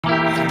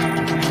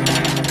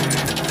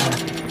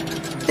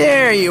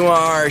There you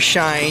are,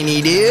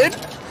 shiny dude.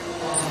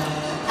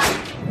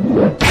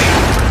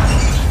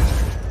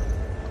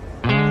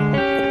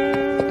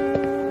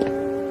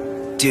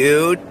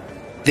 Dude,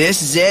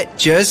 this zit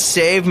just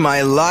saved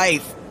my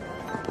life.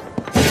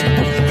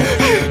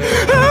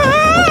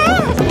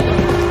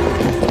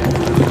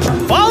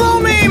 Follow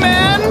me,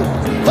 man!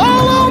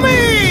 Follow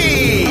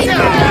me!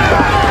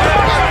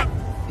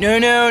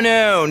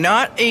 No,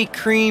 not a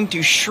cream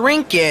to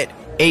shrink it,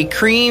 a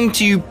cream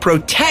to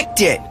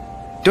protect it.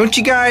 Don't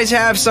you guys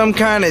have some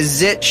kind of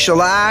zit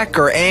shellac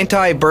or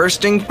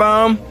anti-bursting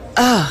foam?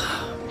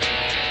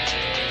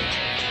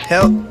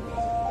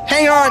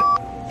 Hang on.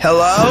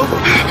 Hello?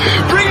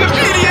 Bring the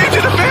PDA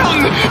to the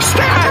fountain!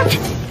 Stat!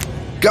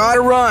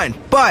 Gotta run,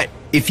 but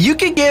if you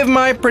could give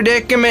my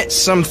predicament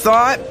some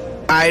thought,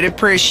 I'd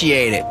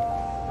appreciate it.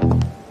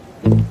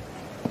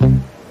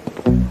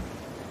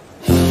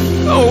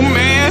 Oh,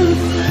 man.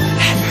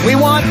 We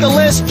want the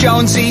list,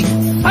 Jonesy.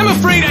 I'm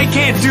afraid I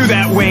can't do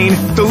that, Wayne.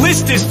 The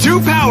list is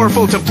too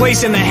powerful to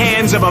place in the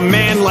hands of a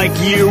man like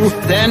you.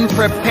 Then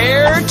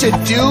prepare to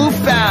do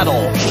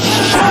battle.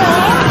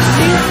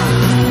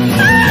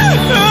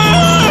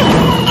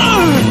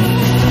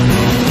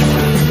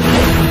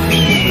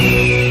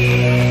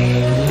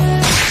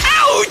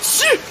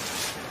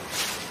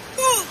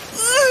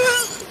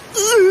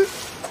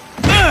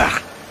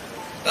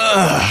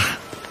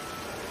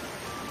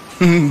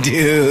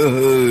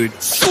 Dude.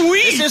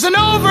 Sweet! This isn't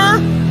over!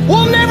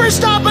 We'll never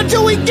stop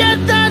until we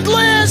get that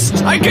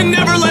list! I can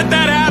never let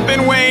that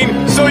happen,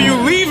 Wayne, so you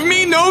leave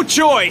me no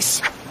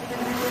choice.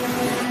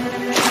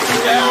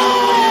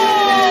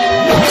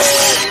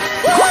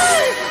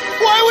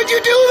 Why would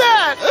you do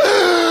that?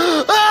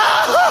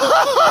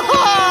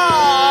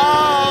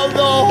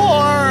 The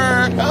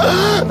horror!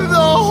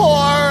 The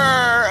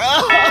horror!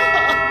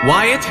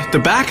 Wyatt, the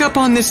backup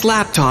on this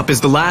laptop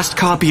is the last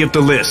copy of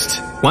the list.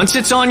 Once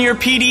it's on your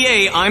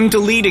PDA, I'm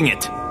deleting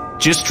it.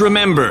 Just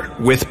remember,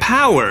 with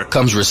power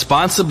comes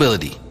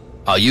responsibility.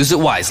 I'll use it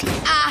wisely.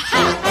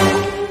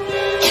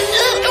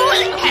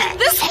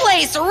 This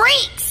place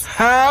reeks!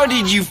 How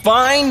did you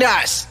find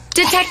us?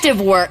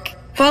 Detective work.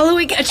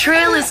 Following a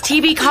trail is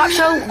TV Cop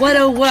Show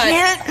 101.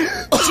 Can't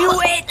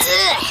do it.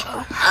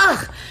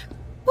 Ugh.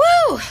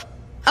 Woo!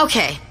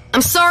 Okay,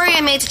 I'm sorry I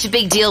made such a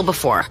big deal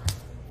before.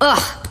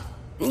 Ugh.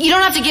 You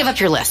don't have to give up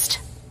your list.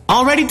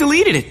 already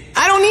deleted it.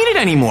 I don't need it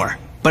anymore.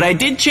 But I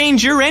did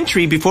change your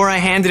entry before I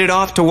handed it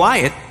off to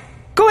Wyatt.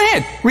 Go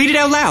ahead, read it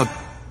out loud.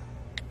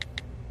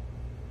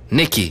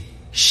 Nikki,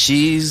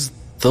 she's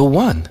the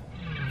one.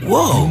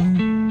 Whoa.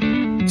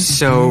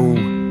 So,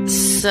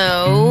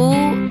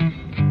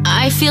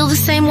 I feel the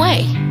same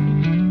way.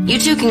 You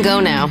two can go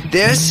now.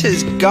 This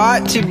has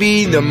got to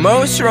be the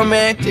most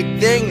romantic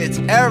thing that's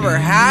ever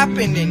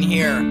happened in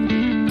here.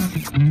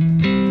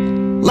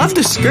 Love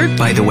the skirt,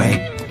 by the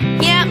way.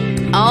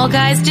 Yeah, all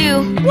guys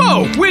do.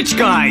 Whoa, which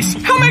guys?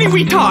 How many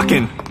we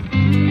talking?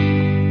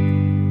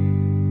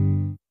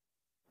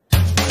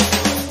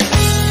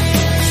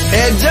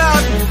 Heads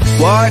up!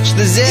 Watch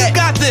the zit! You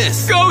got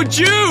this! Go,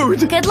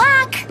 Jude! Good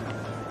luck!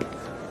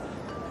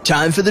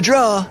 Time for the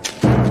draw.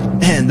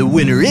 And the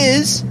winner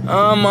is...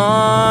 Come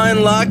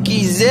on,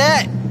 Lucky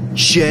Zit!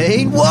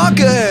 Shane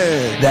Walker!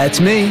 That's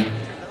me.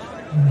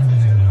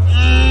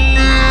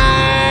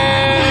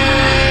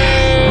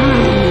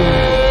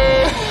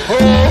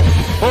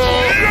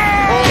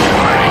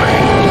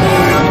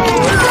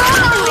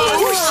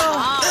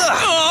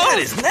 That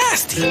is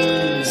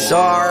nasty.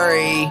 Sorry.